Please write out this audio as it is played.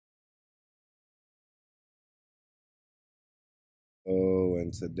Oh,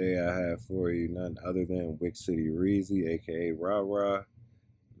 and today I have for you none other than Wiic City Reezy, aka Rah Rah.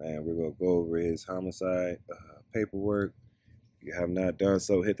 Man, we're gonna go over his homicide paperwork. If you have not done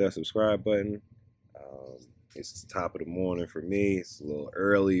so, hit that subscribe button. Um, it's the top of the morning for me. It's a little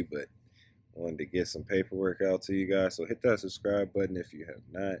early, but I wanted to get some paperwork out to you guys. So hit that subscribe button if you have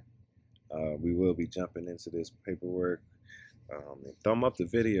not. We will be jumping into this paperwork. And thumb up the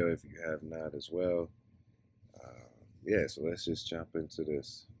video if you have not as well. Yeah, so let's just jump into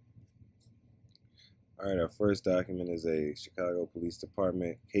this. All right, our first document is a Chicago Police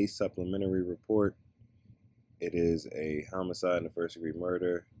Department case supplementary report. It is a homicide and a first-degree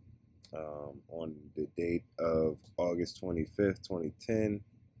murder on the date of August 25th, 2010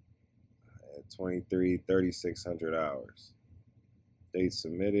 at 23:36 hours. Date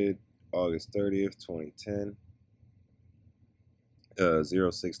submitted August 30th, 2010,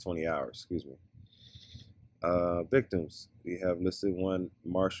 06:20 hours, excuse me. Victims, we have listed one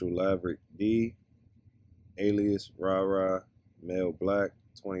Marshall Laverick D, alias Rah Rah, male black,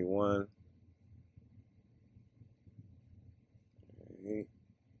 21. Okay.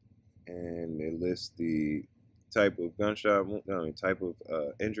 And they list the type of gunshot wound, type of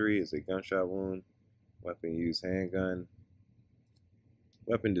injury is a gunshot wound, weapon used handgun,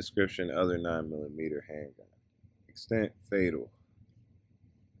 weapon description other 9mm handgun, extent fatal.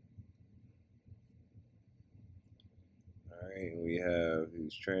 Alright, we have he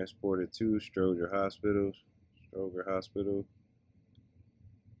was transported to Stroger Hospital.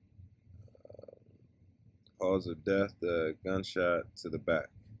 Cause of death, the gunshot to the back.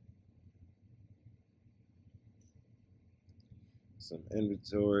 Some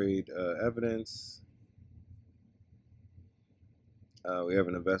inventoried evidence. We have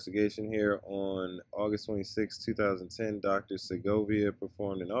an investigation here on August 26, 2010. Dr. Segovia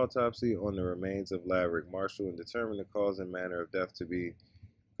performed an autopsy on the remains of Laverick Marshall and determined the cause and manner of death to be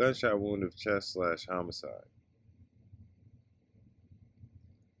gunshot wound of chest/homicide.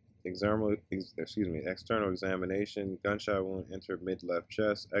 External examination, gunshot wound entered mid-left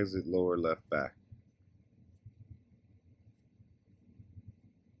chest, exit lower left back.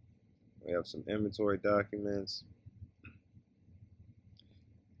 We have some inventory documents.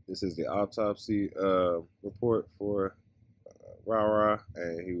 This is the autopsy report for Rah Rah,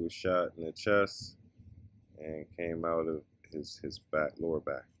 and he was shot in the chest and came out of his back, lower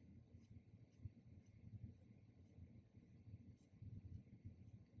back.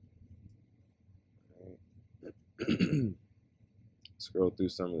 Scroll through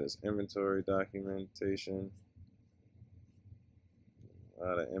some of this inventory documentation. A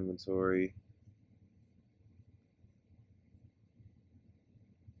lot of inventory.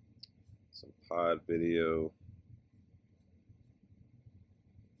 Some pod video.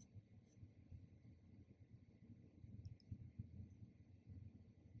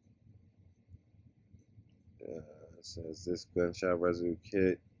 It says this gunshot residue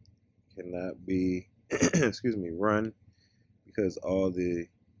kit cannot be excuse me, run because all the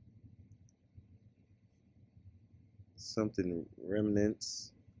something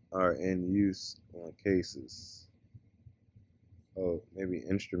remnants are in use on cases. Oh, maybe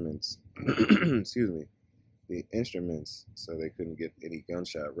instruments. Excuse me. The instruments, so they couldn't get any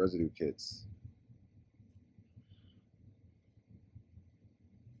gunshot residue kits.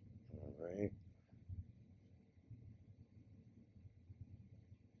 All right.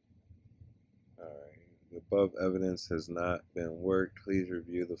 The above evidence has not been worked. Please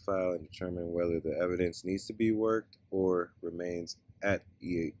review the file and determine whether the evidence needs to be worked or remains at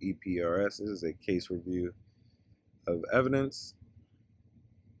EPRS. This is a case review of evidence.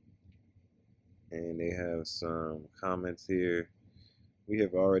 And they have some comments here. We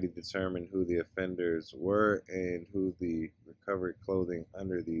have already determined who the offenders were and who the recovered clothing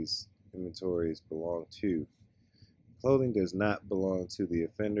under these inventories belong to. Clothing does not belong to the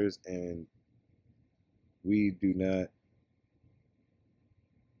offenders, and we do not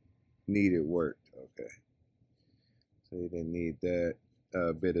need it worked. Okay. So you didn't need that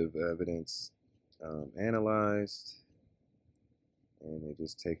bit of evidence analyzed. And they're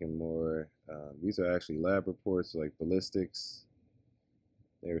just taking more. These are actually lab reports like ballistics.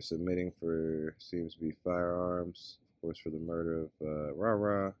 They were submitting for, seems to be firearms, of course, for the murder of Rah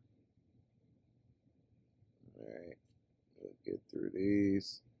Rah. All right, we'll get through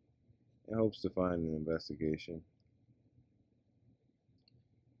these. In hopes to find an investigation.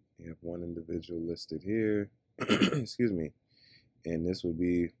 You have one individual listed here. Excuse me. And this would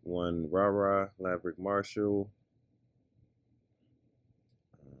be one Rah Rah, Laverick Marshall.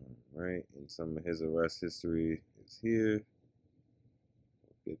 Right, and some of his arrest history is here.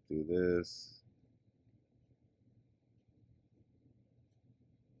 We'll get through this.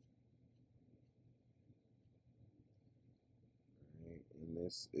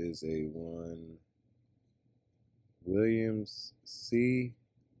 This is a one Williams C,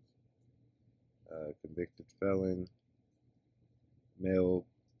 convicted felon, male,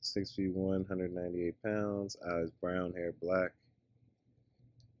 6'1", 198 pounds, eyes brown, hair black.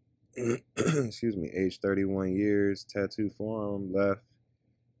 Excuse me, age 31 years, tattoo forearm left,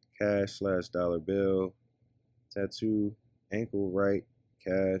 cash/dollar bill, tattoo ankle right,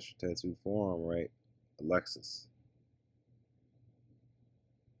 cash, tattoo forearm right, Alexis.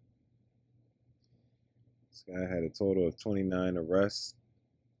 This guy had a total of 29 arrests,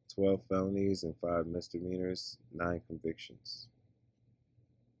 12 felonies, and 5 misdemeanors, 9 convictions.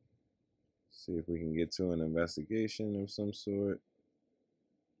 See if we can get to an investigation of some sort.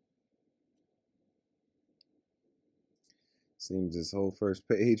 Seems this whole first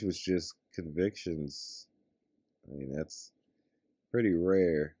page was just convictions. I mean, that's pretty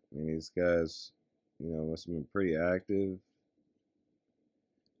rare. I mean, these guys, must have been pretty active.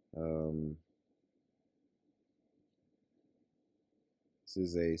 This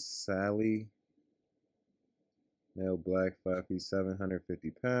is a Sally, male, black, 5'7",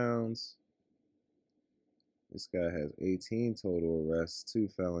 150 pounds. This guy has 18 total arrests, 2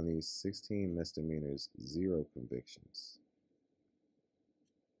 felonies, 16 misdemeanors, 0 convictions.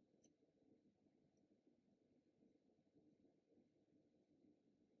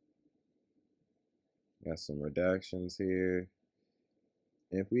 Got some redactions here.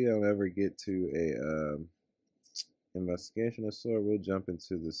 If we don't ever get to a investigation of sort, we'll jump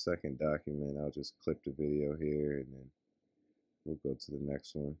into the second document. I'll just clip the video here and then we'll go to the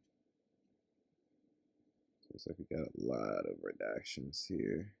next one. Looks like we got a lot of redactions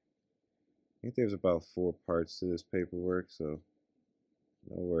here. I think there's about 4 parts to this paperwork, so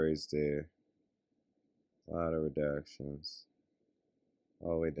no worries there. A lot of redactions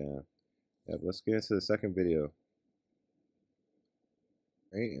all the way down. Yep, let's get into the second video.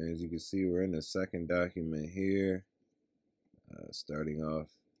 Right, and as you can see, we're in the second document here. Starting off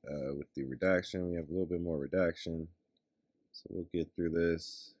with the redaction, we have a little bit more redaction, so we'll get through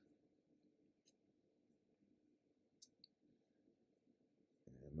this.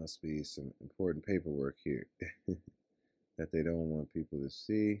 There must be some important paperwork here that they don't want people to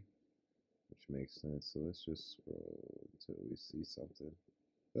see, which makes sense. So let's just scroll until we see something.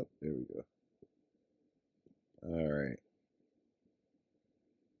 Oh, there we go. All right.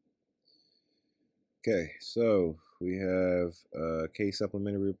 Okay, so we have a case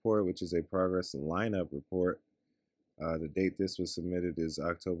supplementary report, which is a progress lineup report. The date this was submitted is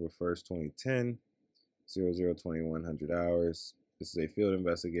October 1st, 2010, 002100 hours. This is a field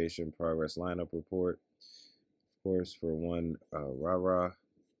investigation progress lineup report. Of course, for one, rah-rah.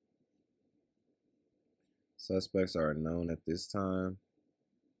 Suspects are unknown at this time.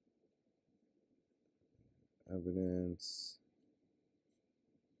 Evidence.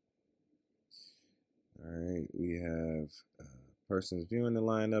 All right, we have persons viewing the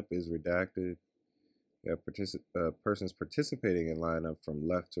lineup is redacted. We have persons participating in lineup from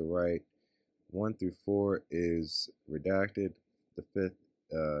left to right. 1 through 4 is redacted. The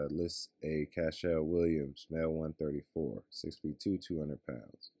 5th lists a Cashel Williams, male, 134, 6'2", 200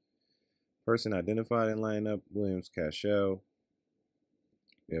 pounds. Person identified in lineup, Williams Cashel.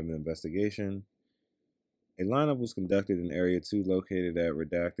 We have an investigation. A lineup was conducted in Area 2 located at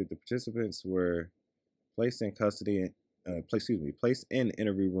redacted. The participants were placed in custody, placed in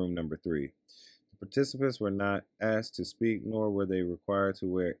interview room number 3. The participants were not asked to speak, nor were they required to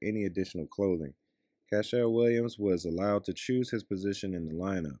wear any additional clothing. Cashel Williams was allowed to choose his position in the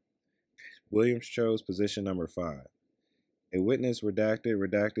lineup. Williams chose position number 5. A witness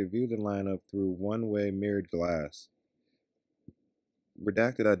redacted viewed the lineup through one-way mirrored glass.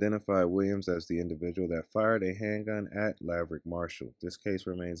 Redacted identified Williams as the individual that fired a handgun at Laverick Marshall. This case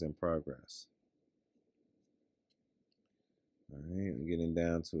remains in progress. All right, we're getting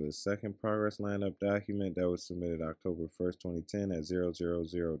down to a second progress lineup document that was submitted October 1st, 2010 at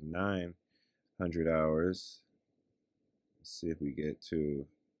 000900 hours. Let's see if we get to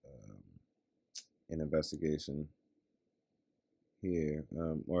an investigation here,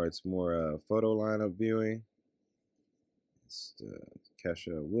 or it's more photo lineup viewing. It's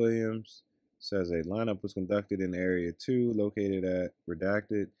Cashel Williams. Says a lineup was conducted in Area 2 located at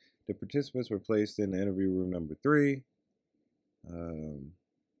redacted. The participants were placed in the interview room number 3. All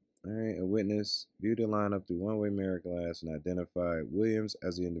right, a witness viewed the lineup through one-way mirror glass and identified Williams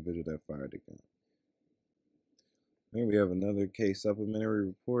as the individual that fired the gun. Then we have another case supplementary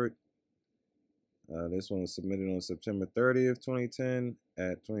report. This one was submitted on September 30th, 2010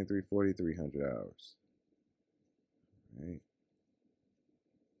 at 23:43 hours. All right. .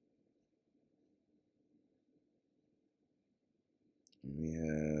 We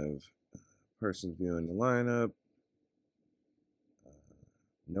have persons viewing the lineup.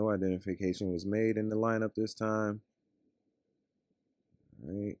 No identification was made in the lineup this time.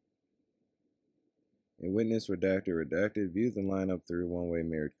 All right. A witness, redacted, viewed the lineup through one-way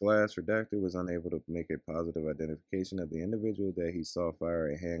mirrored glass. Redacted was unable to make a positive identification of the individual that he saw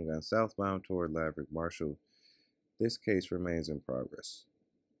fire a handgun southbound toward Laverick Marshall. This case remains in progress.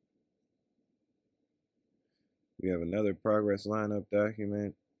 We have another progress lineup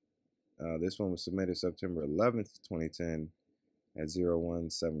document. This one was submitted September 11th, 2010 at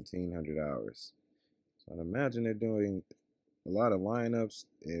 01/1700 hours. So I'd imagine they're doing a lot of lineups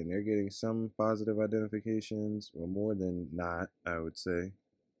and they're getting some positive identifications, or more than not, I would say.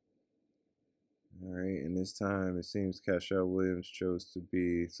 All right, and this time it seems Cashel Williams chose to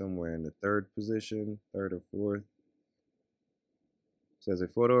be somewhere in the third position, third or fourth. It says a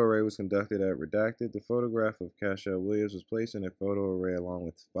photo array was conducted at Redacted. The photograph of Cashel Williams was placed in a photo array along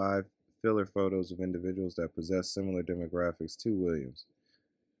with 5 filler photos of individuals that possess similar demographics to Williams.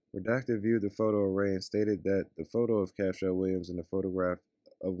 Redacted viewed the photo array and stated that the photo of Cashel Williams and the photograph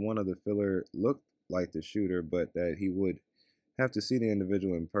of one of the filler looked like the shooter, but that he would have to see the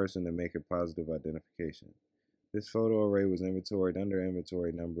individual in person to make a positive identification. This photo array was inventoried under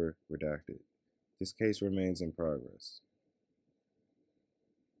inventory number redacted. This case remains in progress.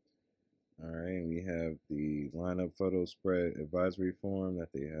 All right, we have the lineup photo spread advisory form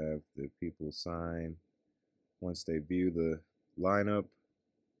that they have the people sign once they view the lineup.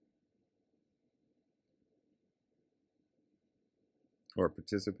 Or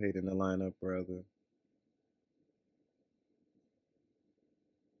participate in the lineup, rather.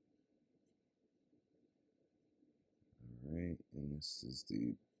 All right, and this is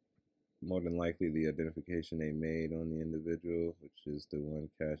the more than likely the identification they made on the individual, which is the one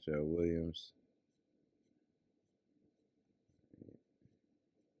Cashel Williams.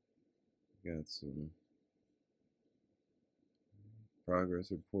 Got some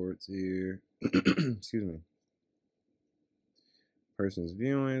progress reports here. Excuse me. Person's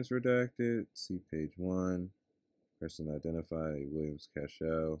viewings redacted. See page 1. Person identified Williams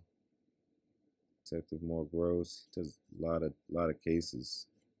Cashel. Detective Moore Gross. He does a lot of cases.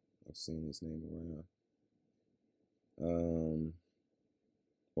 I've seen his name around.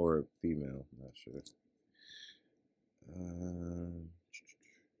 Or female, I'm not sure.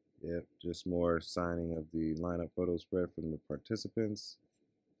 Yep, just more signing of the lineup photo spread from the participants.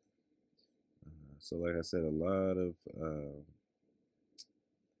 So like I said, a lot of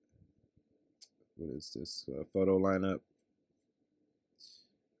what is this photo lineup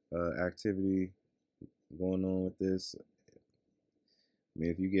activity going on with this. I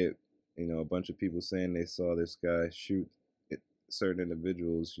mean, if you get a bunch of people saying they saw this guy shoot certain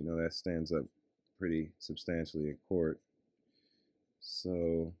individuals, that stands up pretty substantially in court.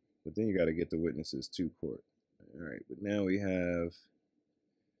 So, but then you got to get the witnesses to court. All right, but now we have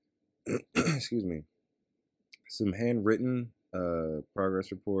excuse me, some handwritten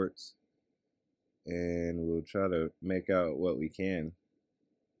progress reports, and we'll try to make out what we can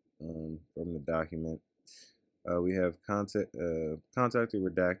from the document. We have contacted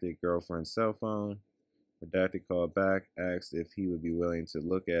redacted girlfriend's cell phone. Redacted called back, asked if he would be willing to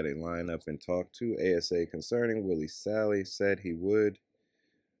look at a lineup and talk to ASA concerning Willie Sally. Said he would.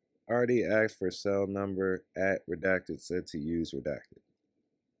 Already asked for cell number at redacted. Said to use redacted.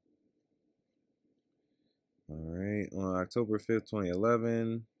 All right. On October 5th,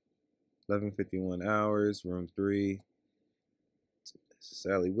 2011, 11:51 hours, room 3.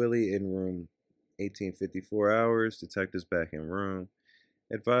 Sally Willie in room 18:54 hours. Detectives back in room.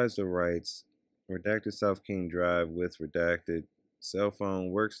 Advised of rights. Redacted South King Drive with redacted. Cell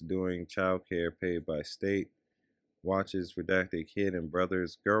phone works doing child care paid by state. Watches redacted kid and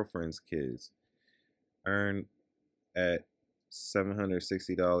brother's girlfriend's kids. Earn at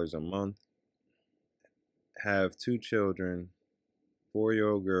 $760 a month. Have 2 children,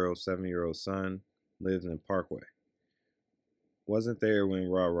 4-year-old girl, 7-year-old son. Lives in Parkway. Wasn't there when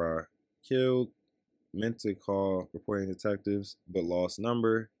Rah killed. Meant to call reporting detectives, but lost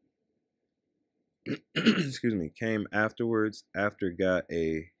number. Excuse me. Came afterwards after got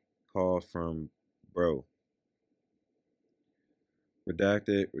a call from bro.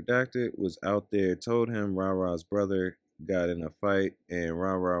 Redacted was out there, told him Rah's brother got in a fight, and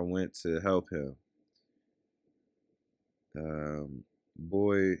Rah went to help him.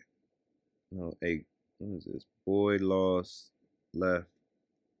 Boy, no, what is this? Boy left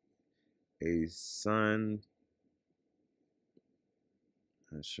a son.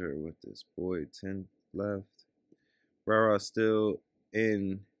 Not sure what this boy 10 left. Rah still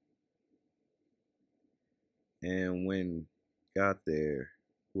in, and when got there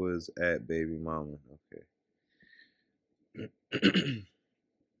was at baby mama. Okay.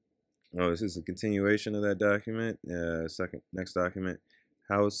 Oh, this is a continuation of that document. Next document.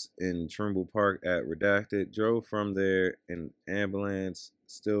 House in Trimble Park at Redacted. Drove from there in ambulance,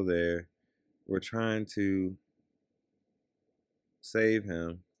 still there. We're trying to save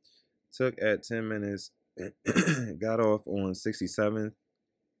him. Took at 10 minutes. Got off on 67th.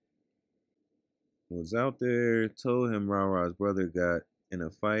 Was out there, told him Rara's brother got in a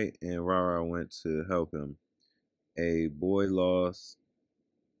fight and Rara went to help him. A boy lost.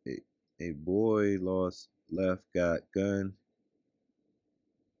 A boy lost left got gun.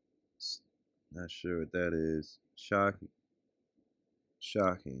 Not sure what that is. Shocking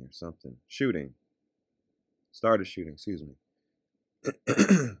or something. Shooting. Started shooting, excuse me.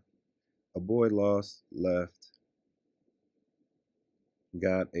 A boy lost left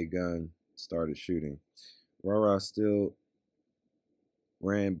got a gun, started shooting. Rara still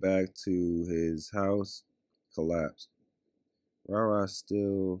ran back to his house, collapsed. Rara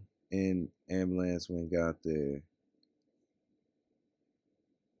still in ambulance when got there.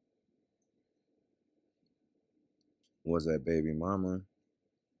 Was at baby mama.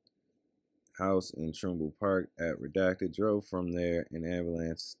 House in Trimble Park at Redacted. Drove from there in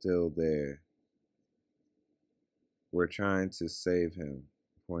ambulance, still there. We're trying to save him,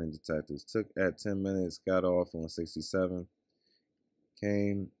 reporting detectives. Took at 10 minutes, got off on 67.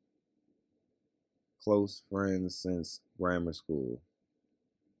 Came close friends since grammar school.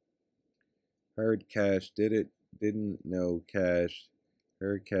 Heard Cash did it, didn't know Cash.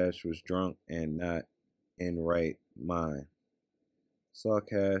 Heard Cash was drunk and not in right mind. Saw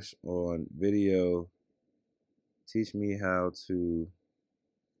Cash on video teach me how to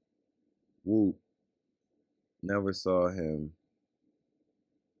whoop. Never saw him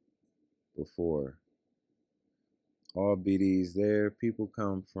before. All BDs there. People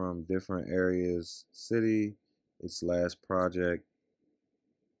come from different areas. City, its last project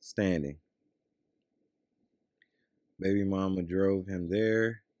standing. Baby mama drove him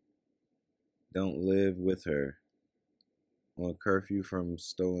there. Don't live with her. On curfew from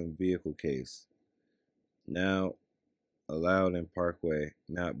stolen vehicle case. Now allowed in parkway,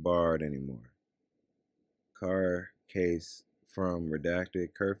 not barred anymore. Car case from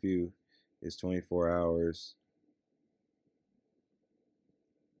redacted. Curfew is 24 hours.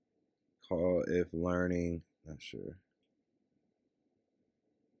 Call if learning. Not sure.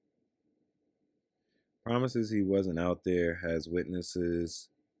 Promises he wasn't out there. Has witnesses.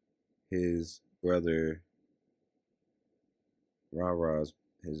 His brother,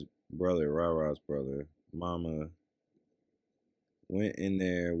 his brother, Rara's brother, mama, went in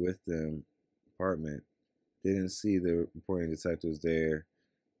there with them, apartment. Didn't see the reporting detectives there.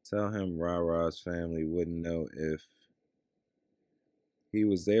 Tell him Rara's family wouldn't know if he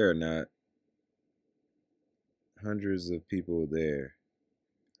was there or not. Hundreds of people there.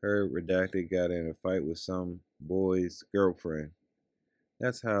 Heard Redacted got in a fight with some boy's girlfriend.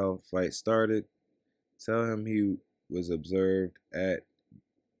 That's how fight started. Tell him he was observed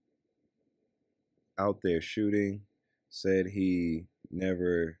out there shooting. Said he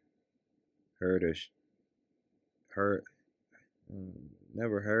never heard or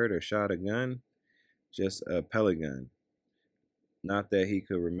shot a gun, just a pellet gun. Not that he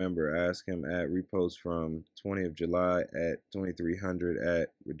could remember. Ask him at repost from 20th of July at 2300 at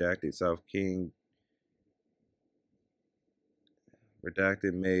Redacted South King.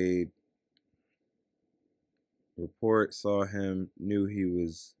 Redacted made report, saw him, knew he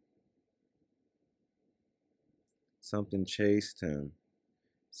was something chased him.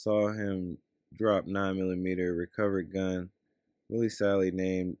 Saw him drop 9mm, recovered gun. Willie Sally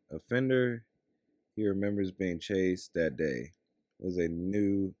named offender. He remembers being chased that day. Was a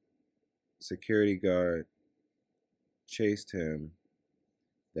new security guard chased him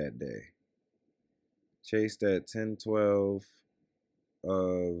that day. Chased at 10/12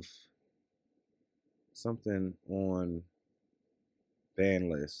 of something on ban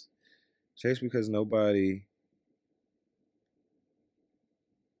list. Chased because nobody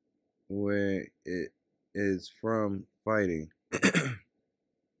where it is from fighting.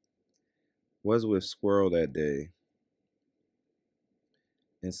 Was with Squirrel that day.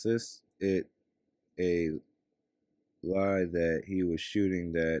 Insists it a lie that he was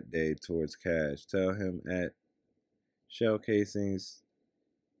shooting that day towards Cash. Tell him at shell casings,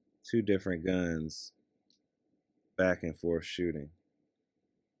 2 different guns, back and forth shooting.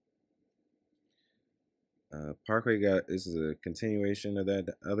 Parkway got, this is a continuation of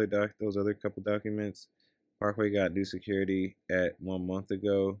that those other couple documents. Parkway got new security at 1 month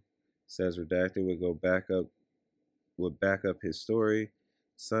ago. Says Redacted would go back up would back up his story.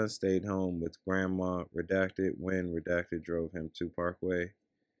 Son stayed home with grandma. Redacted when Redacted drove him to Parkway.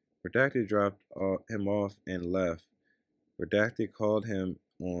 Redacted dropped him off and left. Redacted called him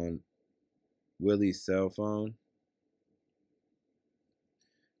on Willie's cell phone.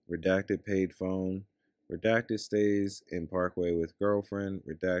 Redacted paid phone. Redacted stays in Parkway with girlfriend.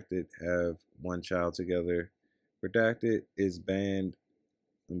 Redacted have one child together. Redacted is banned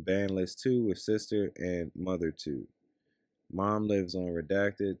on ban list 2 with sister and mother 2. Mom lives on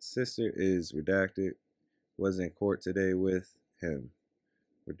Redacted. Sister is Redacted. Was in court today with him.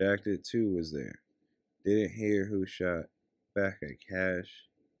 Redacted 2 was there. Didn't hear who shot back at Cash.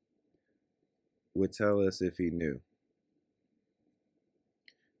 Would tell us if he knew.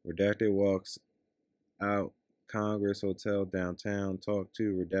 Redacted walks out Congress Hotel downtown. Talked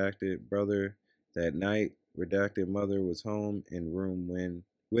to Redacted brother that night. Redacted mother was home in room when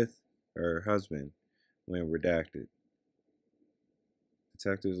with her husband when Redacted.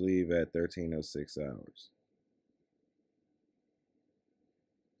 Detectives leave at 13:06 hours.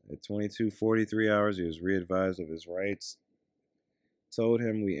 At 22:43 hours, he was re-advised of his rights. Told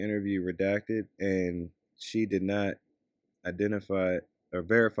him we interviewed Redacted, and she did not identify or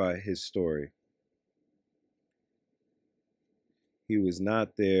verify his story. He was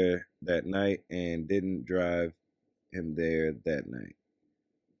not there that night and didn't drive him there that night.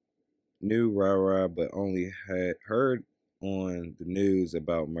 Knew rah-rah, but only had heard on the news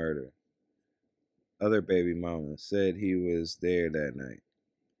about murder. Other baby mama said he was there that night.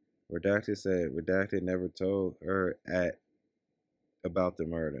 Redacted said Redacted never told her about the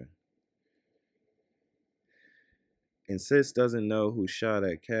murder. Insists doesn't know who shot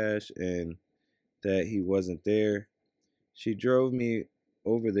at Cash and that he wasn't there. She drove me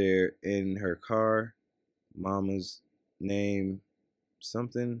over there in her car. Mama's name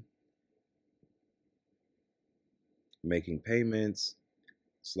something. Making payments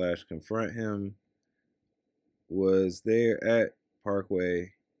 / confront him. Was there at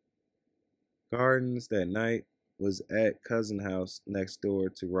Parkway Gardens that night. Was at cousin house next door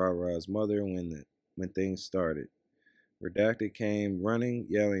to Ra-Ra's mother when things started. Redacted came running,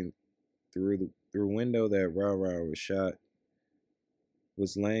 yelling through window that Ra-Ra was shot.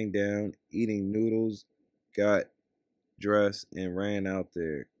 Was laying down, eating noodles, got dressed, and ran out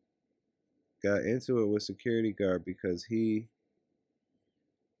there. Got into it with security guard because he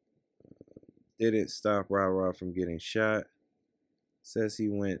didn't stop Ra-Ra from getting shot. Says he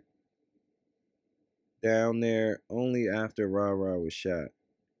went down there only after Ra-Ra was shot.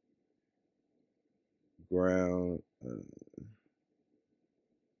 Ground,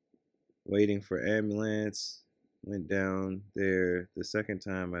 waiting for ambulance. Went down there the second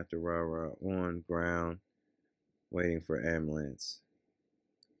time after Ra-Ra on ground, waiting for ambulance.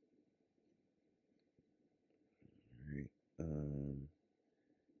 All right.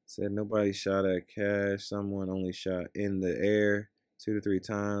 Said nobody shot at Cash. Someone only shot in the air 2 to 3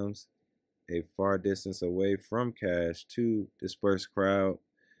 times, a far distance away from Cash to disperse crowd.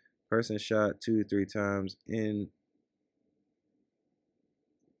 Person shot 2 to 3 times in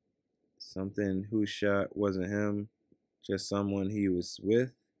something. Who shot wasn't him, just someone he was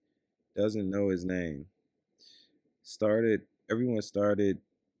with. Doesn't know his name. Everyone started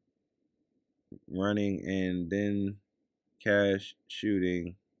running and then Cash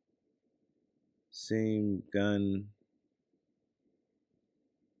shooting. Same gun.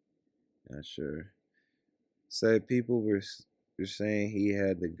 Not sure. Said people were saying he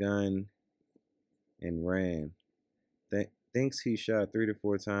had the gun and ran. Thinks he shot 3 to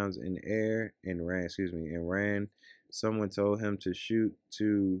 4 times in air and ran. And ran. Someone told him to shoot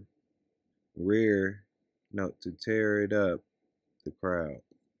to tear it up, the crowd.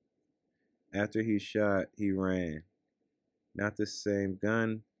 After he shot, he ran. Not the same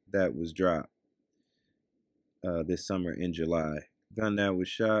gun that was dropped this summer in July. Gun that was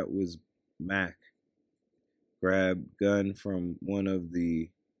shot was Mac. Grabbed gun from one of the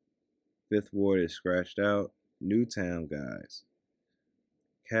 5th Ward is scratched out. Newtown guys.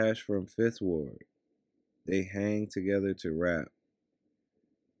 Cash from 5th Ward. They hang together to rap.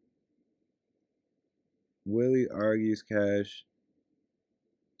 Willie argues Cash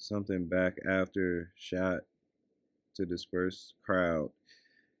something back after shot to disperse crowd.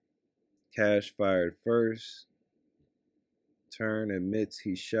 Cash fired first. Turn admits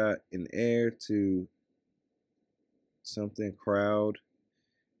he shot in air to something crowd.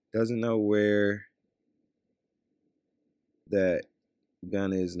 Doesn't know where that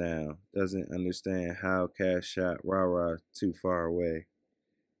gun is now. Doesn't understand how Cash shot Ra-Ra too far away.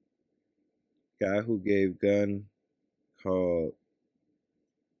 Guy who gave gun called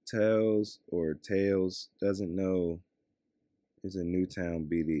Tails doesn't know is in Newtown,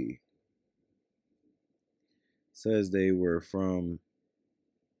 BD. Says they were from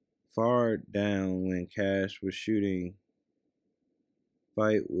far down when Cash was shooting.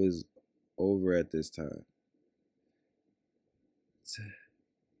 Fight was over at this time.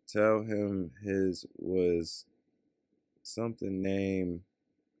 Tell him his was something name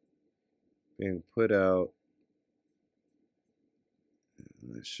being put out.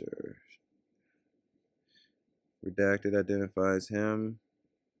 I'm not sure. Redacted identifies him.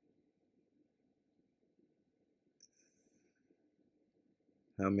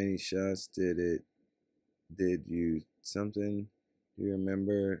 How many shots did you something? Do you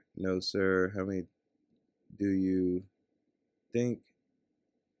remember? No, sir. How many do you think?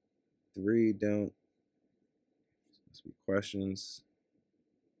 3 don't. Must be questions.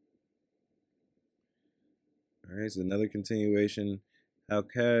 All right, so another continuation. How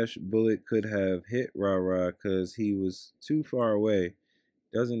Cash bullet could have hit Rah Rah because he was too far away.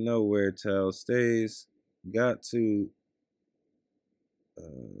 Doesn't know where Tell stays. Got to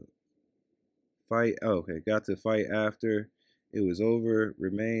fight. Oh, okay, got to fight after it was over.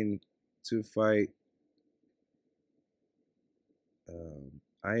 Remained to fight.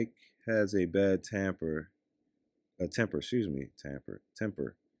 Ike has a bad temper. Temper, excuse me, temper.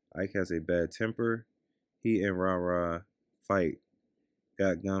 Ike has a bad temper. He and Rah Rah fight.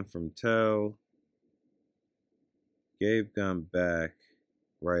 Got gun from Tell. Gave gun back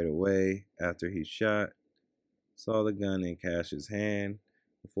right away after he shot. Saw the gun in Cash's hand.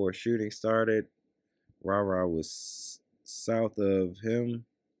 Before shooting started, Rah Rah was south of him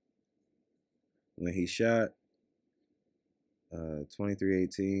when he shot.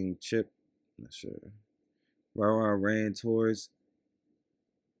 2318 Chip, not sure. Rah Rah ran towards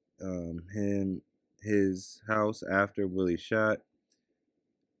his house after Willie shot.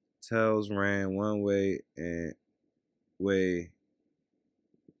 Tells ran one way and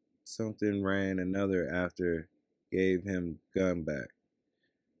something ran another after gave him gun back.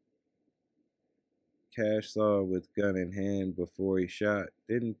 Cash saw with gun in hand before he shot.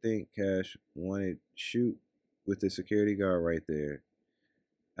 Didn't think Cash wanted shoot with the security guard right there.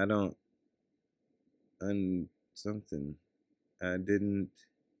 I don't something. I didn't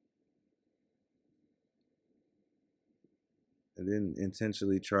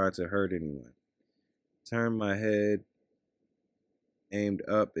intentionally try to hurt anyone. Turned my head, aimed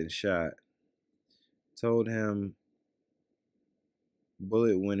up and shot. Told him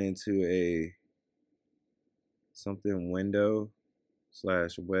bullet went into a something window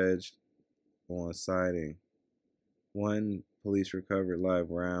 / wedged on siding. One police recovered live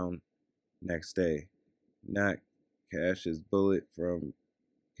round next day. Not Cash's bullet from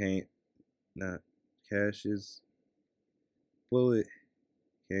not Cash's bullet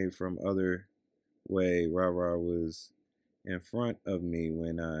came from other way. Rah Rah was in front of me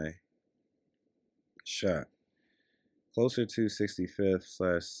when I shot. Closer to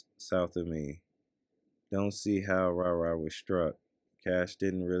 65th / south of me. Don't see how Rah Rah was struck. Cash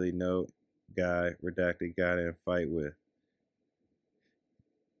didn't really know guy redacted got in fight with.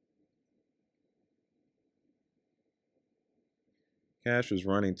 Cash was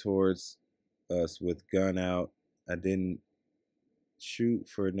running towards us with gun out. I didn't shoot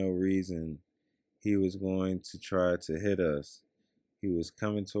for no reason. He was going to try to hit us. He was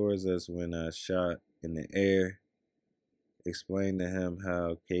coming towards us when I shot in the air. Explained to him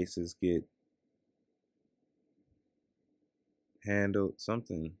how cases get handled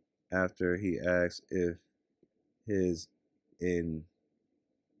something after he asked if his in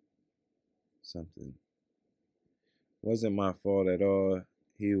something. Wasn't my fault at all.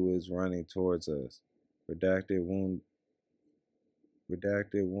 He was running towards us. Redacted wanted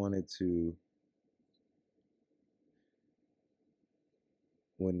to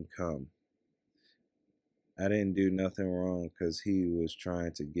wouldn't come. I didn't do nothing wrong because he was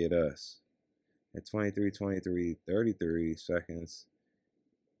trying to get us. At 23:23, 33 seconds,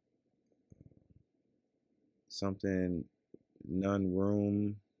 something, none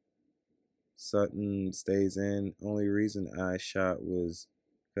room. Sutton stays in. Only reason I shot was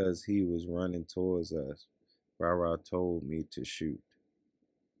because he was running towards us. Rah Rah told me to shoot.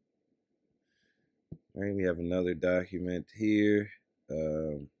 All right, we have another document here.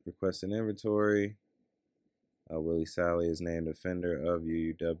 Requesting inventory. Willie Sally is named offender of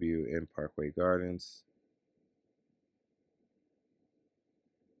UUW in Parkway Gardens.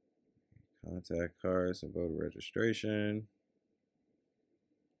 Contact cards and voter registration.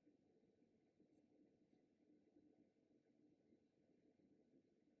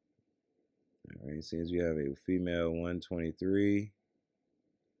 All right, seems we have a female 123.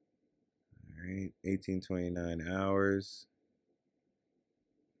 All right, 1829 hours.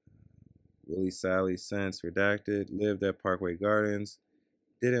 Willie Sally since redacted. Lived at Parkway Gardens.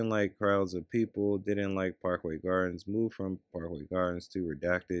 Didn't like crowds of people. Didn't like Parkway Gardens. Moved from Parkway Gardens to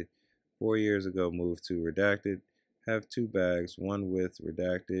redacted. 4 years ago, moved to redacted. Have 2 bags. One with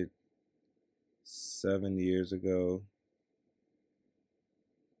redacted. 7 years ago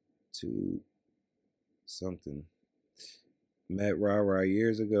to something. Met Rara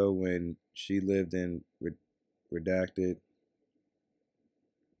years ago when she lived in redacted.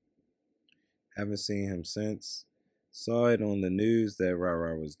 Haven't seen him since. Saw it on the news that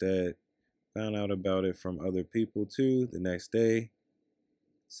Rara was dead. Found out about it from other people too the next day.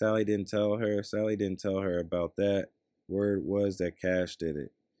 Sally didn't tell her. Sally didn't tell her about that. Word was that Cash did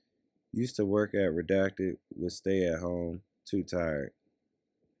it. Used to work at redacted. Would stay at home. Too tired.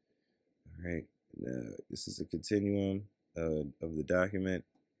 All right. This is a continuum of the document.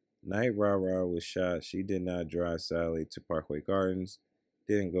 Night Rara was shot. She did not drive Sally to Parkway Gardens.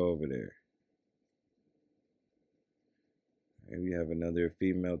 Didn't go over there. And we have another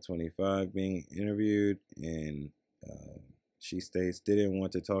female 25 being interviewed, and she states didn't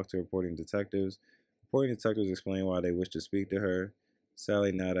want to talk to reporting detectives. Reporting detectives explained why they wished to speak to her.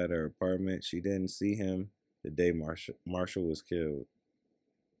 Sally not at her apartment. She didn't see him the day Marshall was killed.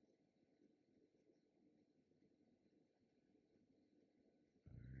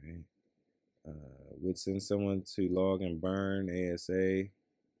 All right. Would send someone to log and burn ASA.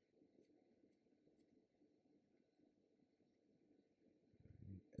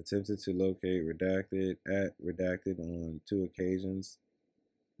 Attempted to locate redacted on 2 occasions.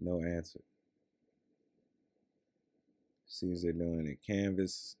 No answer. Seems they're doing a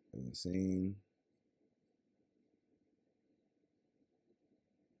canvas of the scene.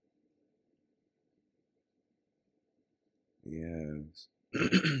 We have,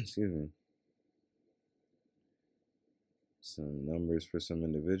 excuse me, some numbers for some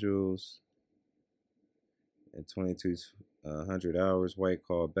individuals. At 2200 hours, White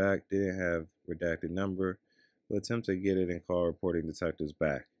called back, didn't have redacted number, will attempt to get it and call reporting detectives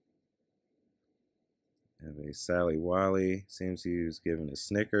back. Have a Sally Wiley, seems he was given a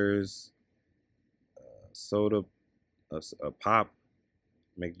Snickers, soda, a pop,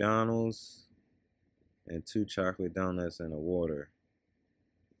 McDonald's, and 2 chocolate donuts and a water.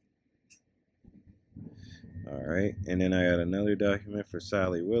 All right, and then I got another document for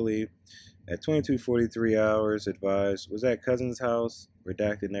Sally Willie. At 22:43 hours, advised, was at cousin's house,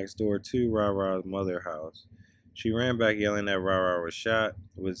 redacted next door to Rara's mother house. She ran back yelling that Rara was shot,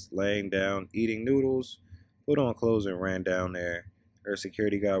 was laying down, eating noodles, put on clothes and ran down there. Her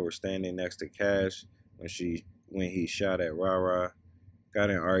security guard was standing next to Cash when he shot at Rara. Got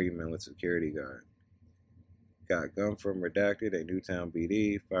in an argument with security guard. Got gun from redacted at Newtown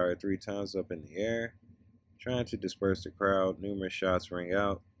BD, fired 3 times up in the air. Trying to disperse the crowd, numerous shots ring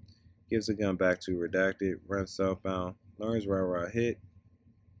out. Gives the gun back to redacted, runs southbound, learns Rara hit.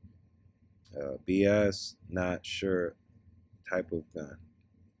 BS, not sure type of gun.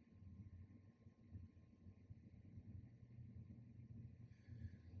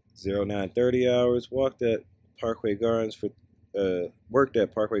 Zero 0930 hours, worked at Parkway Gardens for 3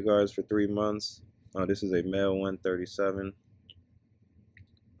 months. This is a male 137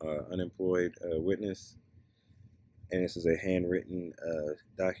 unemployed witness. And this is a handwritten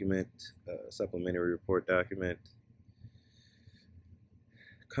document, supplementary report document.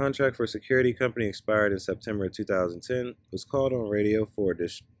 Contract for security company expired in September 2010. Was called on radio for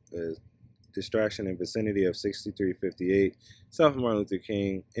distraction in vicinity of 6358 South Martin Luther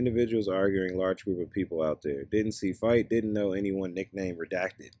King. Individuals arguing, large group of people out there. Didn't see fight, didn't know anyone, nickname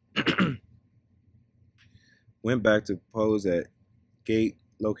redacted. Went back to pose at gate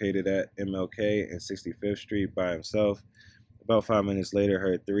located at MLK and 65th Street by himself. About 5 minutes later,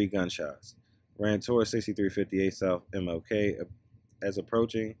 heard 3 gunshots. Ran towards 6358 South MLK. As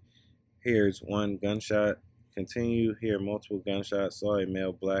approaching, hears 1 gunshot. Continue, hear multiple gunshots. Saw a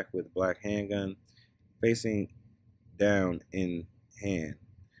male black with black handgun facing down in hand.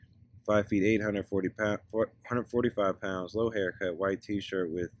 5 feet 8, 145 pounds, low haircut, white t-shirt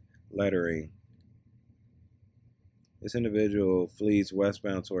with lettering. This individual flees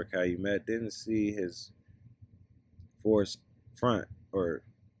westbound toward Calumet. Didn't see his force front or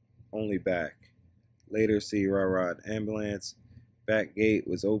only back. Later see Rara ambulance. Back gate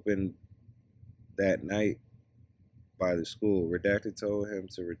was open that night by the school. Redacted told him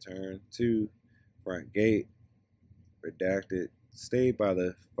to return to front gate. Redacted stayed by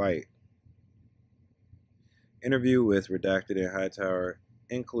the fight. Interview with Redacted in Hightower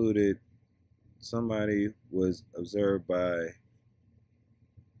included somebody was observed by,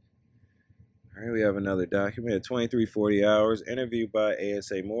 all All right, we have another document at 23:40 hours. Interview by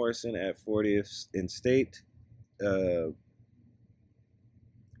ASA Morrison at 40th in State.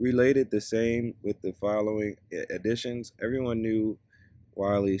 Related the same with the following additions. Everyone knew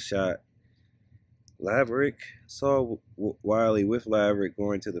Wiley shot Laverick, saw Wiley with Laverick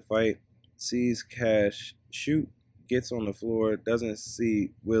going to the fight, sees Cash shoot, gets on the floor, doesn't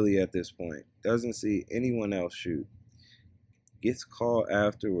see Willie at this point, doesn't see anyone else shoot, gets call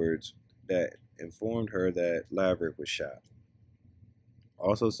afterwards that informed her that Laverick was shot.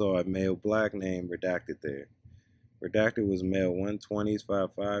 Also saw a male black name redacted there. Redacted was male 120s,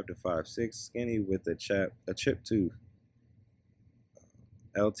 5'5" to 5'6", skinny with a chipped tooth.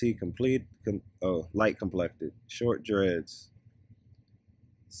 LT light complected, short dreads.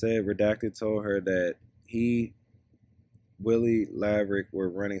 Said redacted told her that Willie, Laverick were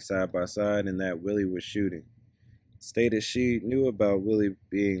running side by side and that Willie was shooting. Stated she knew about Willie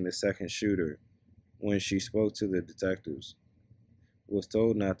being the second shooter when she spoke to the detectives. Was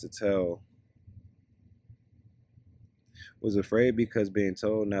told not to tell. Was afraid because being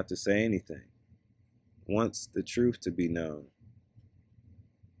told not to say anything. Wants the truth to be known.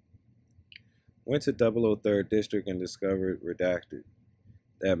 Went to 003rd District and discovered redacted.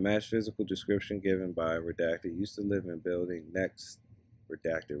 That matched physical description given by redacted. Used to live in building next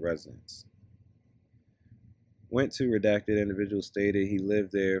redacted residence. Went to redacted individual, stated he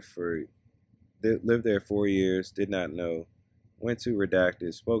lived there 4 years, did not know. Went to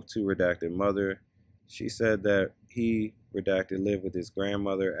redacted, spoke to redacted mother. She said that he, redacted, lived with his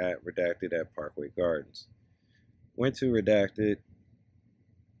grandmother at redacted at Parkway Gardens. Went to redacted,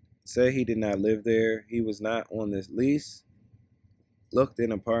 said he did not live there. He was not on this lease. Looked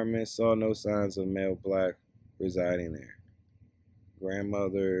in apartment, saw no signs of male black residing there.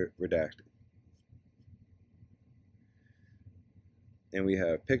 Grandmother redacted. And we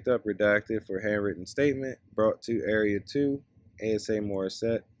have picked up redacted for handwritten statement, brought to Area 2, ASA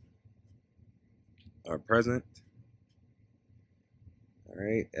Morissette are present. All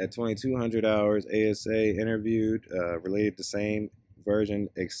right, at 2200 hours, ASA interviewed, related the same version,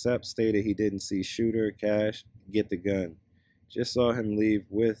 except stated he didn't see shooter, Cash, get the gun. Just saw him leave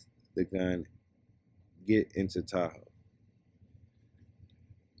with the gun, get into Tahoe.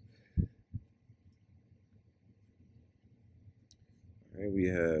 All right, we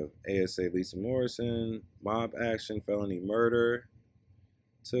have ASA Lisa Morrison, mob action, felony murder,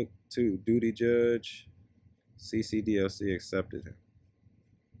 took to duty judge, CCDLC accepted him.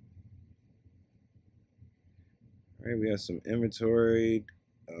 All right, we have some inventory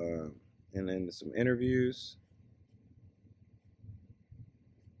and then some interviews.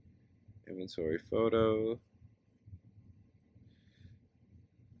 Inventory photo.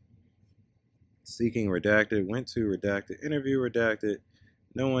 Seeking redacted, went to redacted, interview redacted.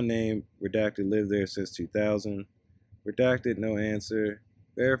 No one named redacted lived there since 2000. Redacted, no answer.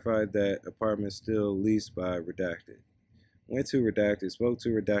 Verified that apartment still leased by redacted. Went to redacted, spoke to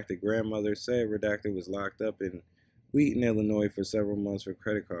redacted grandmother, said redacted was locked up in Wheaton, Illinois for several months for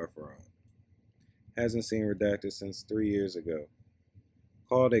credit card fraud. Hasn't seen redacted since 3 years ago.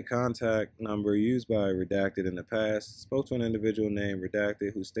 Called a contact number used by redacted in the past. Spoke to an individual named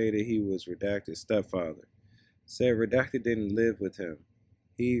redacted who stated he was redacted's stepfather. Said redacted didn't live with him.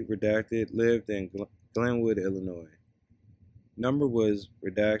 He, redacted, lived in Glenwood, Illinois. Number was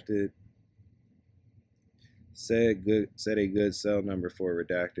redacted. Said a good cell number for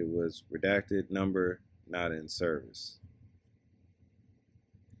redacted was redacted number not in service.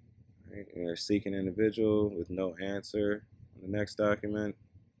 All right, and they're seeking individual with no answer. On the next document,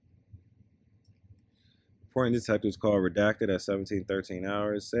 reporting detectives called redacted at 17:13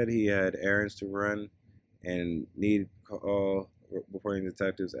 hours. Said he had errands to run and need call reporting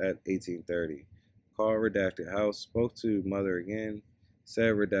detectives at 18:30. Called redacted house. Spoke to mother again.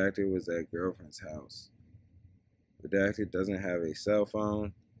 Said redacted was at girlfriend's house. Redacted doesn't have a cell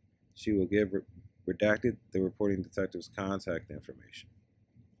phone. She will give redacted the reporting detective's contact information.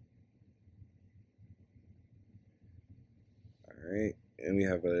 All right, and we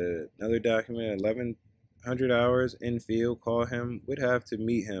have another document, 1100 hours in field, call him, would have to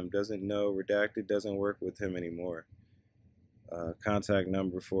meet him, doesn't know, redacted doesn't work with him anymore. Contact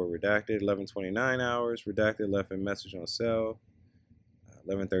number for redacted, 1129 hours, redacted left a message on cell.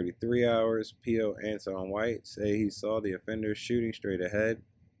 1133 hours, PO Anton White, say he saw the offender shooting straight ahead.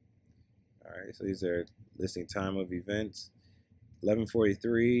 All right, so these are listing time of events.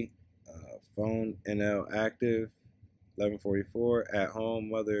 1143, phone NL active. 1144, at home,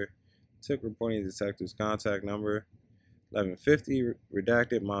 mother took reporting detective's contact number. 1150,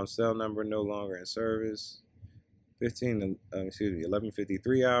 redacted, mom's cell number no longer in service.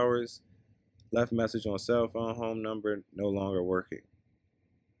 1153 hours. Left message on cell phone, home number no longer working.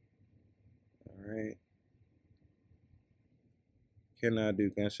 All right. Cannot do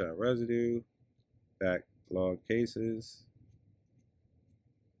gunshot residue. Backlog cases.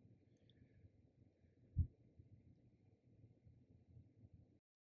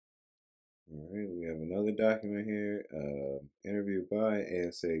 All right, we have another document here. Interview by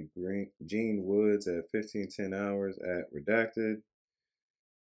ASA Gene Woods at 1510 hours at Redacted.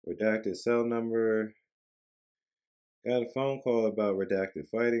 Redacted cell number. Got a phone call about Redacted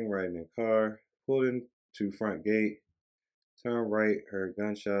fighting, riding in car. Pulled into front gate. Turn right, heard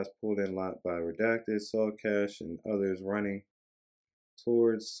gunshots, pulled in lot by Redacted. Saw Cash and others running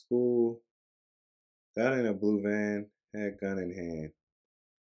towards school. Got in a blue van, had gun in hand.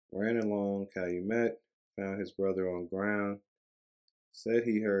 Ran along Calumet, found his brother on ground. Said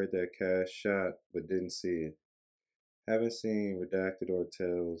he heard that Cash shot, but didn't see it. Haven't seen Redacted or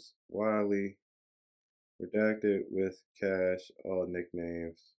Tails. Wiley, Redacted with Cash, all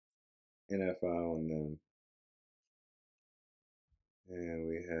nicknames. NFI on them. And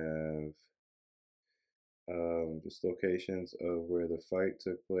we have just locations of where the fight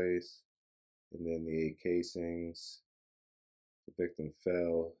took place. And then the 8 casings. The victim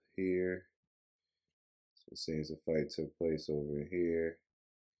fell here. So it seems the fight took place over here.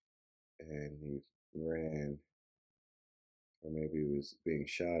 And he ran, or maybe he was being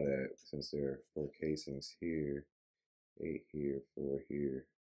shot at, since there are 4 casings here, 8 here, 4 here,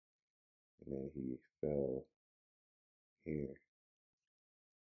 and then he fell here.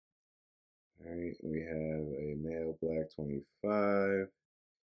 All right, we have a male, black, 25.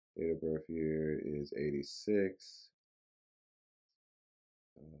 Date of birth year is 86.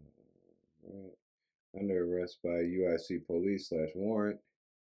 Right. Under arrest by UIC police / warrant.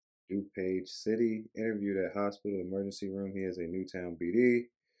 DuPage City. Interviewed at hospital emergency room. He is a Newtown BD.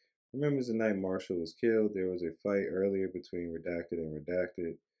 Remembers the night Marshall was killed. There was a fight earlier between Redacted and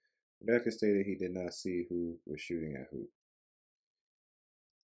Redacted. Redacted stated he did not see who was shooting at who.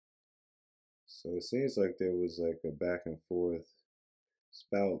 So it seems like there was like a back and forth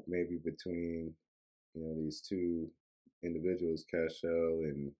spout maybe between, these two individuals, Cashel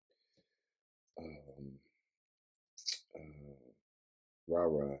and um,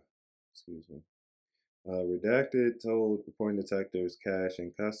 Rara. Excuse me. Redacted told reporting detectives Cash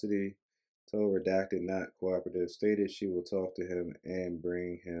in custody. Told Redacted not cooperative. Stated she will talk to him and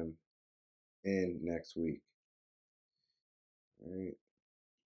bring him in next week. All right.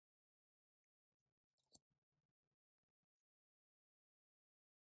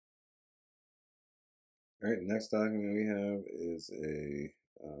 All right, next document we have is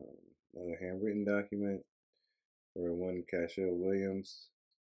another handwritten document for one Cashel Williams.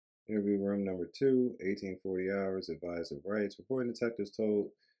 Interview room number 2, 1840 hours, advised of rights. Reporting detectives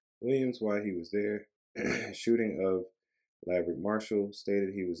told Williams why he was there. Shooting of Laverick Marshall,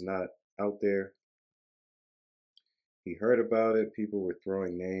 stated he was not out there. He heard about it. People were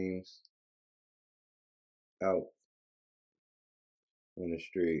throwing names out on the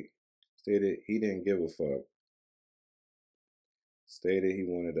street. Stated he didn't give a fuck. Stated he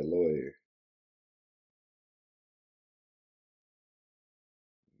wanted a lawyer.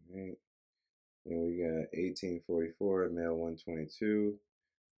 All right. And we got 1844, male 122.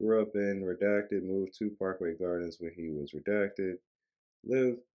 Grew up in Redacted, moved to Parkway Gardens when he was Redacted.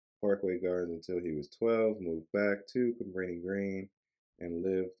 Lived Parkway Gardens until he was 12. Moved back to Cabrini Green and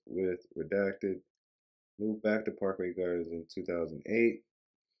lived with Redacted. Moved back to Parkway Gardens in 2008.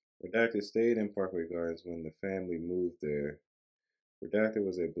 Redacted stayed in Parkway Gardens when the family moved there. Redacted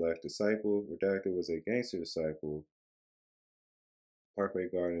was a black disciple. Redacted was a gangster disciple. Parkway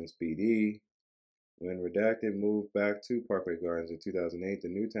Gardens BD. When Redacted moved back to Parkway Gardens in 2008, the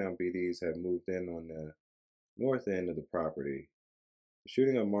Newtown BDs had moved in on the north end of the property. The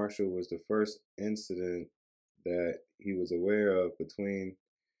shooting of Marshall was the first incident that he was aware of between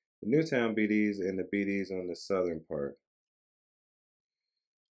the Newtown BDs and the BDs on the southern part.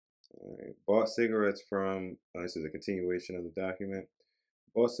 Bought cigarettes from, this is a continuation of the document.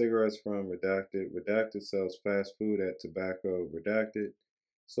 Bought cigarettes from Redacted. Redacted sells fast food at Tobacco Redacted.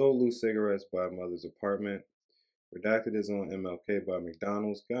 Sold loose cigarettes by mother's apartment. Redacted is on MLK by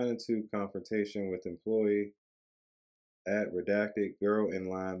McDonald's. Got into confrontation with employee at Redacted. Girl in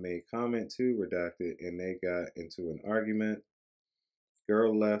line made comment to Redacted and they got into an argument.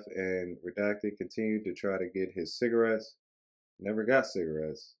 Girl left and Redacted continued to try to get his cigarettes. Never got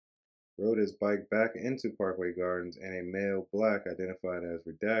cigarettes. Rode his bike back into Parkway Gardens and a male black identified as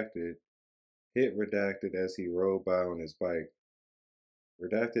Redacted hit Redacted as he rode by on his bike.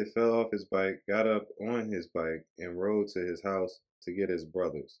 Redacted fell off his bike, got up on his bike, and rode to his house to get his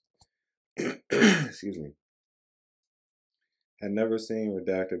brothers. Excuse me. Had never seen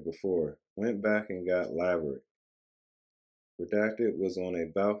Redacted before. Went back and got Laverick. Redacted was on a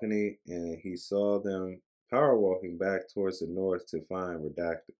balcony and he saw them power walking back towards the north to find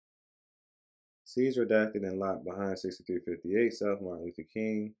Redacted. Sees Redacted and locked behind 6358 South Martin Luther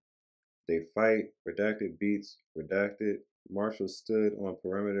King. They fight. Redacted beats Redacted. Marshall stood on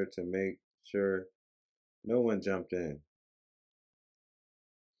perimeter to make sure no one jumped in.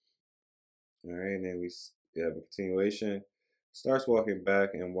 All right, and then we have a continuation. Starts walking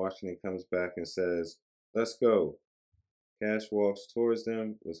back, and Washington comes back and says, "Let's go." Cash walks towards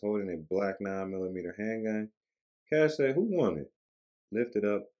them, was holding a black 9mm handgun. Cash said, "Who want it?"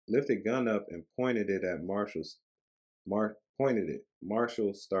 Lifted gun up, and pointed it at Marshall's. Pointed it.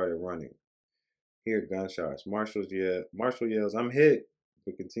 Marshall started running. Hear gunshots. Marshall yells, "I'm hit,"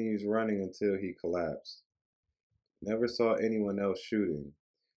 but continues running until he collapsed. Never saw anyone else shooting.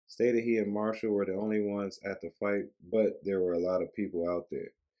 Stated he and Marshall were the only ones at the fight, but there were a lot of people out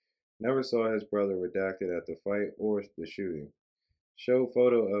there. Never saw his brother Redacted at the fight or the shooting. Showed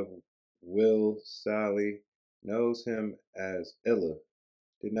photo of Will Sally. Knows him as Illa.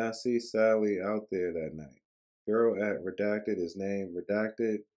 Did not see Sally out there that night. Girl at Redacted is named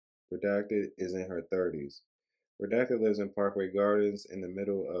Redacted. Redacted is in her 30s. Redacted lives in Parkway Gardens in the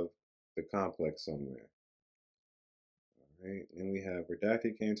middle of the complex somewhere. Right. And we have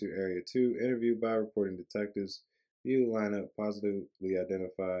Redacted came to Area 2, interviewed by reporting detectives, view lineup positively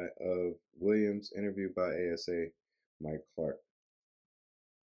identified of Williams, interviewed by ASA Mike Clark.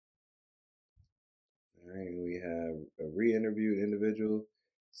 All right, and we have a re-interviewed individual,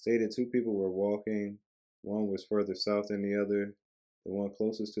 stated two people were walking, one was further south than the other. The one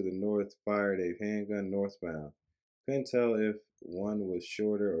closest to the north fired a handgun northbound. Couldn't tell if one was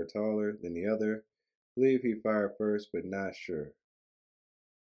shorter or taller than the other. Believe he fired first, but not sure.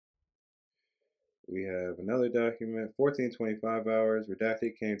 We have another document, 1425 hours.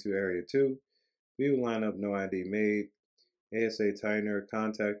 Redacted came to Area 2. View lineup, no ID made. ASA Tyner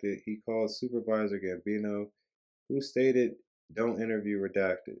contacted. He called Supervisor Gambino, who stated, "Don't interview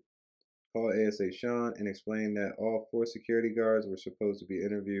Redacted." Called ASA Sean and explained that all 4 security guards were supposed to be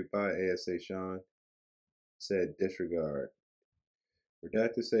interviewed by ASA Sean. Said disregard.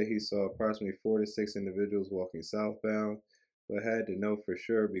 Redacted said he saw approximately 4 to 6 individuals walking southbound, but had to know for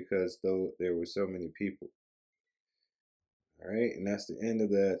sure because though there were so many people. All right, and that's the end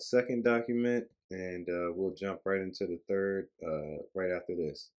of that second document, and we'll jump right into the third right after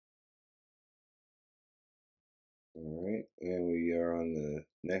this. All right, and we are on the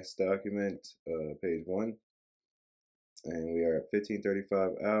next document, page 1, and we are at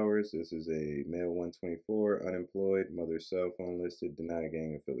 1535 hours. This is a male 124, unemployed, mother's cell phone listed, denied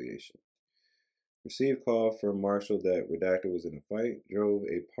gang affiliation. Received call from Marshall that Redacted was in a fight. Drove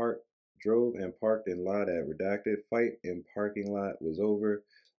and parked in lot at Redacted. Fight in parking lot was over.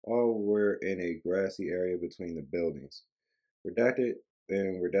 All were in a grassy area between the buildings. Redacted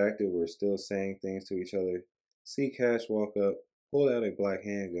and Redacted were still saying things to each other. See Cash walk up, pulled out a black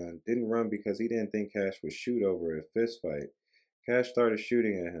handgun. Didn't run because he didn't think Cash would shoot over a fist fight. Cash started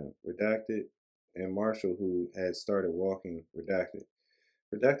shooting at him. Redacted and Marshall, who had started walking, Redacted.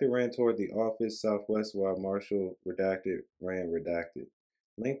 Redacted ran toward the office southwest while Marshall Redacted ran Redacted.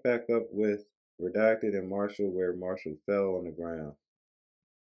 Linked back up with Redacted and Marshall where Marshall fell on the ground.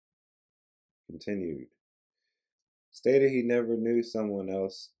 Continued. Stated he never knew someone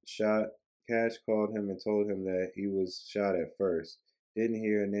else shot. Cash called him and told him that he was shot at first. Didn't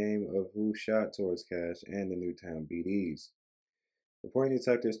hear a name of who shot towards Cash and the Newtown BDs. Reporting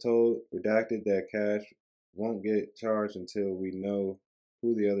detectives told Redacted that Cash won't get charged until we know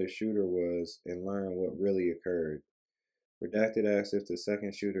who the other shooter was and learn what really occurred. Redacted asked if the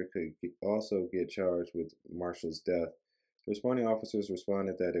second shooter could also get charged with Marshall's death. The responding officers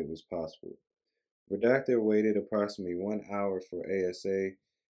responded that it was possible. Redacted waited approximately 1 hour for ASA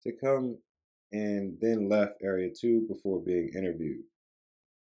to come and then left Area 2 before being interviewed.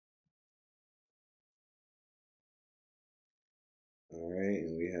 All right,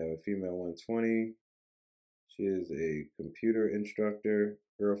 and we have a female 120. She is a computer instructor,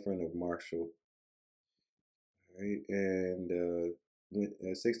 girlfriend of Marshall. All right, and went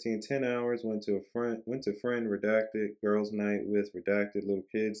 1610 hours. Went to friend Redacted girls' night with Redacted little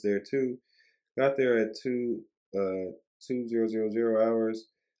kids there too. Got there at 2000 hours.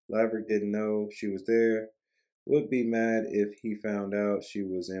 Laverick didn't know she was there. Would be mad if he found out she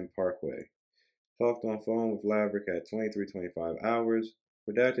was in Parkway. Talked on phone with Laverick at 2325 hours.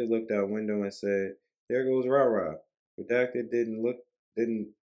 Redacted looked out window and said, "There goes Rara." Redacted didn't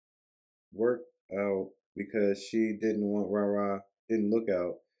work out because she didn't want Rara, didn't look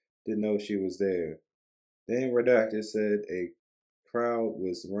out. didn't know she was there. Then Redacted said a crowd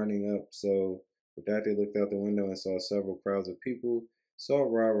was running up, so Redacted looked out the window and saw several crowds of people. Saw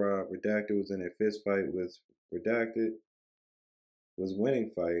Rah. Redacted was in a fist fight with Redacted, was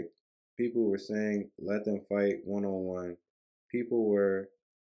winning fight. People were saying, let them fight one on one. People were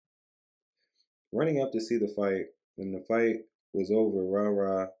running up to see the fight. When the fight was over,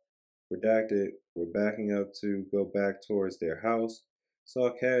 Rah Redacted were backing up to go back towards their house.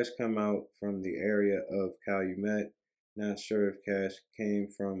 Saw Cash come out from the area of Calumet. Not sure if Cash came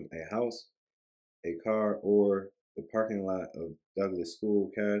from a house, a car, or the parking lot of Douglas School.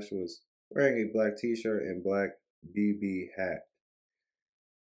 Cash was wearing a black t-shirt and black BB hat.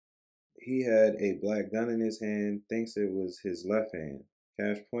 He had a black gun in his hand, thinks it was his left hand.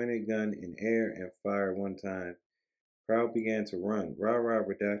 Cash pointed gun in air and fired one time. Crowd began to run. Rah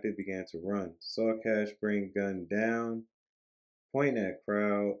Redacted began to run. Saw Cash bring gun down, point at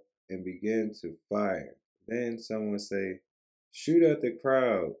crowd, and begin to fire. Then someone say, shoot at the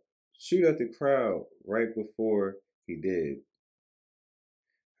crowd. Shoot at the crowd right before he did.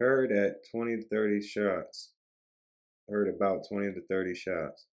 Heard at 20 to 30 shots. Heard about 20 to 30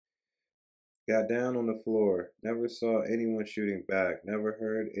 shots. Got down on the floor. Never saw anyone shooting back. Never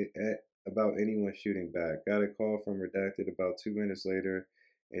heard about anyone shooting back. Got a call from Redacted about 2 minutes later,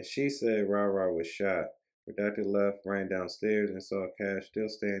 and she said Rah was shot. Redacted left, ran downstairs, and saw Cash still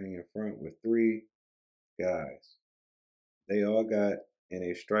standing in front with 3 guys. They all got in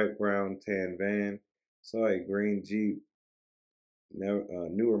a striped brown tan van. Saw a green Jeep,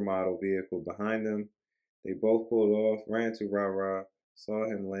 newer model vehicle behind them. They both pulled off, ran to Rah, saw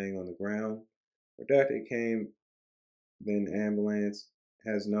him laying on the ground. Redacted came, then ambulance,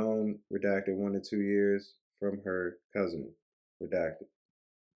 has known Redacted 1 to 2 years from her cousin, Redacted.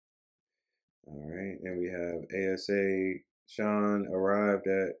 All right, and we have ASA Sean arrived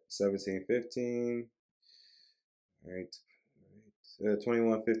at 17:15. All right,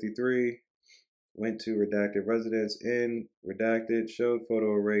 21:53. Went to Redacted residence in Redacted, showed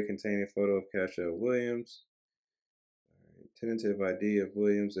photo array containing photo of Cashel Williams. Tentative ID of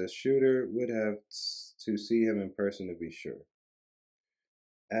Williams as shooter, would have to see him in person to be sure.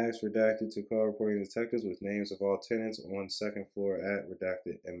 Asked Redacted to call reporting detectives with names of all tenants on second floor at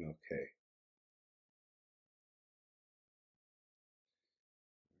Redacted MLK.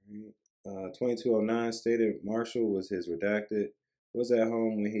 2209 stated Marshall was his Redacted. Was at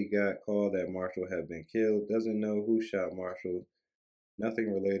home when he got called that Marshall had been killed. Doesn't know who shot Marshall.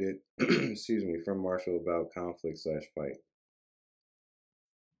 Nothing related, excuse me, from Marshall about conflict/fight.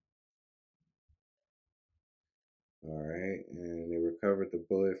 All right, and they recovered the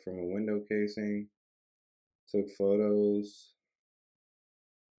bullet from a window casing, took photos.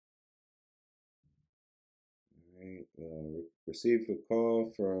 All right, received a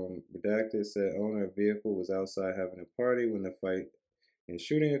call from Redacted, said owner of vehicle was outside having a party when the fight and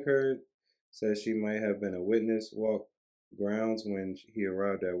shooting occurred. Says she might have been a witness, walked grounds when he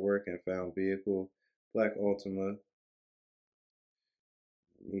arrived at work and found vehicle, black Altima,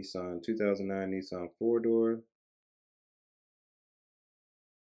 Nissan 2009 Nissan 4-door.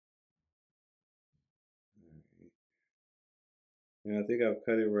 And I think I've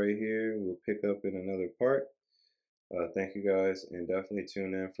cut it right here. We'll pick up in another part. Thank you guys, and definitely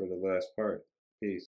tune in for the last part. Peace.